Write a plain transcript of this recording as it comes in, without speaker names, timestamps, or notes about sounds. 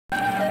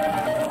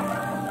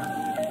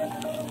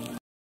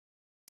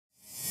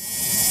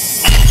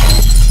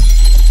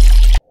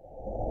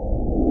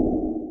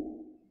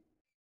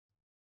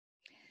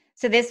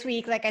So this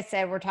week, like I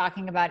said, we're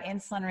talking about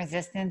insulin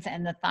resistance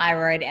and the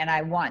thyroid, and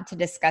I want to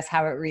discuss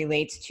how it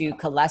relates to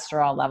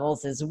cholesterol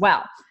levels as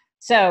well.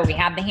 So we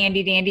have the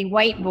handy dandy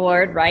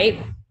whiteboard,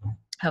 right?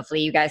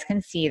 Hopefully you guys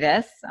can see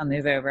this. I'll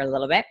move over a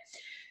little bit.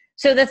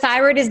 So the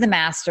thyroid is the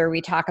master.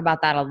 We talk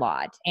about that a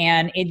lot,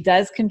 and it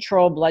does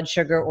control blood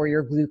sugar or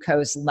your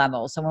glucose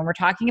level. So when we're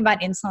talking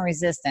about insulin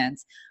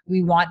resistance,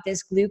 we want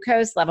this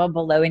glucose level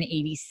below an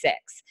 86.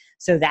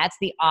 So that's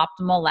the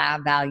optimal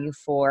lab value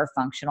for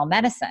functional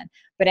medicine.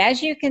 But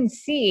as you can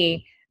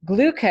see,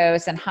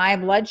 glucose and high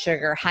blood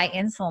sugar, high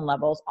insulin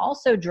levels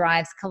also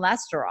drives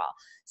cholesterol.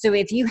 So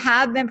if you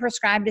have been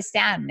prescribed a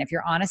statin, if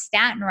you're on a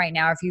statin right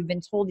now, if you've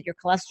been told that your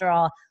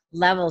cholesterol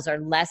levels are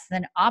less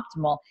than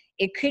optimal,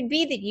 it could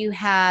be that you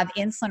have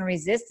insulin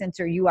resistance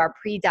or you are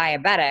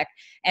pre-diabetic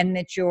and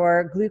that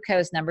your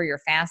glucose number, your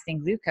fasting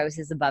glucose,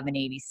 is above an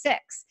 86.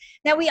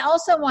 Now, we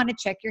also want to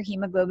check your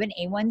hemoglobin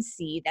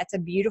A1C. That's a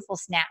beautiful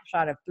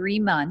snapshot of 3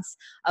 months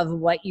of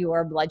what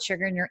your blood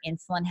sugar and your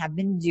insulin have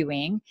been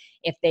doing,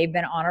 if they've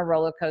been on a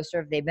roller coaster,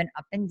 if they've been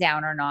up and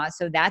down or not.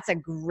 So that's a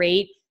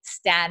great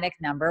static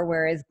number,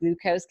 whereas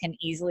glucose can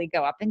easily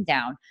go up and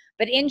down.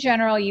 But in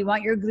general, you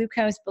want your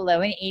glucose below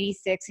an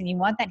 86, and you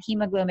want that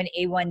hemoglobin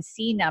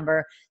A1C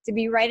number to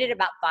be right at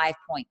about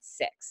 5.6.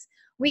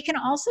 We can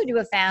also do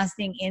a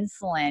fasting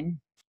insulin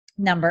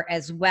number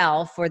as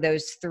well for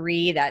those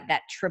three,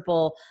 that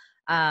triple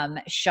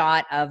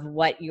shot of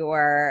what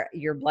your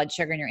blood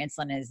sugar and your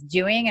insulin is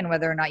doing and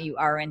whether or not you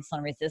are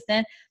insulin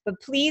resistant. But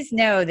please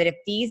know that if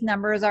these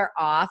numbers are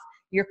off,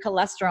 your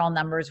cholesterol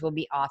numbers will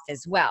be off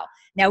as well.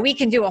 Now, we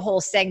can do a whole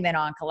segment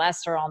on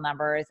cholesterol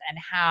numbers and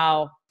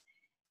how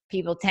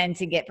people tend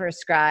to get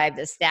prescribed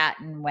a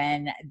statin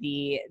when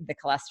the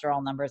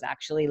cholesterol numbers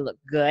actually look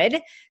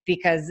good,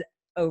 because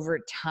over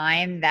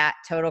time, that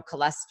total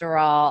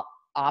cholesterol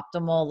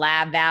optimal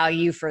lab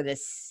value for the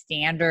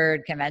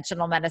standard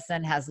conventional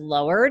medicine has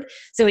lowered.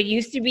 So it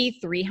used to be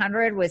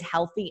 300 was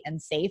healthy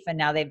and safe, and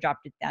now they've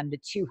dropped it down to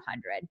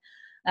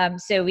 200.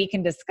 So we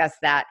can discuss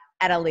that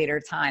at a later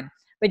time.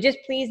 But just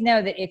please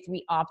know that if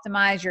we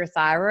optimize your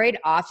thyroid,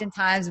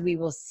 oftentimes we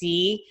will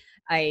see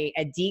a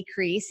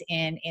decrease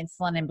in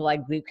insulin and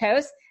blood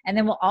glucose. And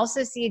then we'll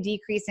also see a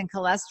decrease in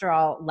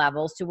cholesterol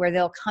levels to where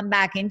they'll come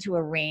back into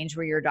a range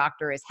where your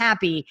doctor is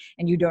happy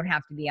and you don't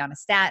have to be on a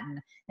statin.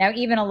 Now,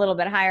 even a little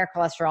bit higher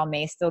cholesterol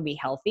may still be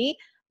healthy,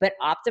 but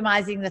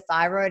optimizing the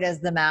thyroid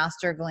as the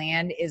master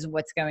gland is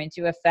what's going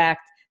to affect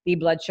the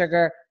blood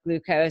sugar,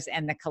 glucose,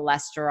 and the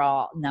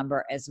cholesterol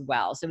number as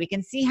well. So we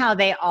can see how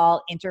they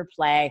all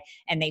interplay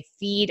and they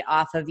feed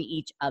off of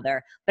each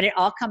other. But it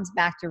all comes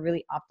back to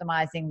really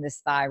optimizing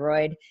this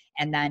thyroid,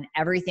 and then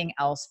everything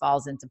else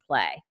falls into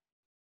play.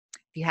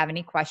 If you have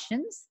any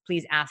questions,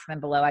 please ask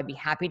them below. I'd be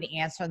happy to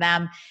answer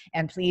them.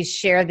 And please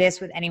share this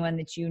with anyone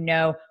that you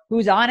know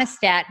who's on a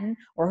statin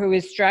or who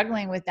is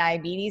struggling with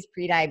diabetes,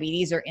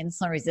 prediabetes, or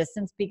insulin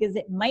resistance, because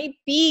it might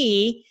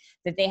be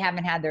that they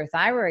haven't had their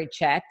thyroid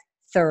checked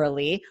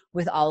thoroughly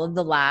with all of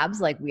the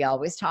labs, like we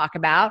always talk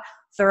about,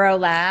 thorough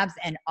labs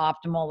and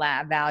optimal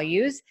lab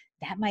values.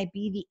 That might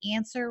be the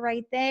answer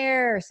right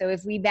there. So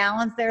if we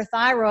balance their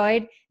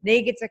thyroid,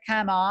 they get to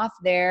come off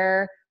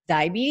their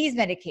diabetes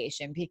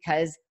medication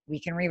because we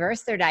can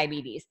reverse their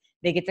diabetes.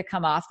 They get to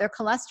come off their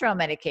cholesterol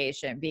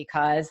medication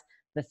because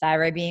the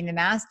thyroid, being the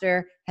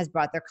master, has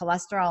brought their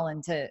cholesterol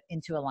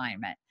into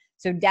alignment.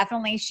 So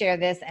definitely share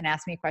this and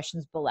ask me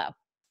questions below.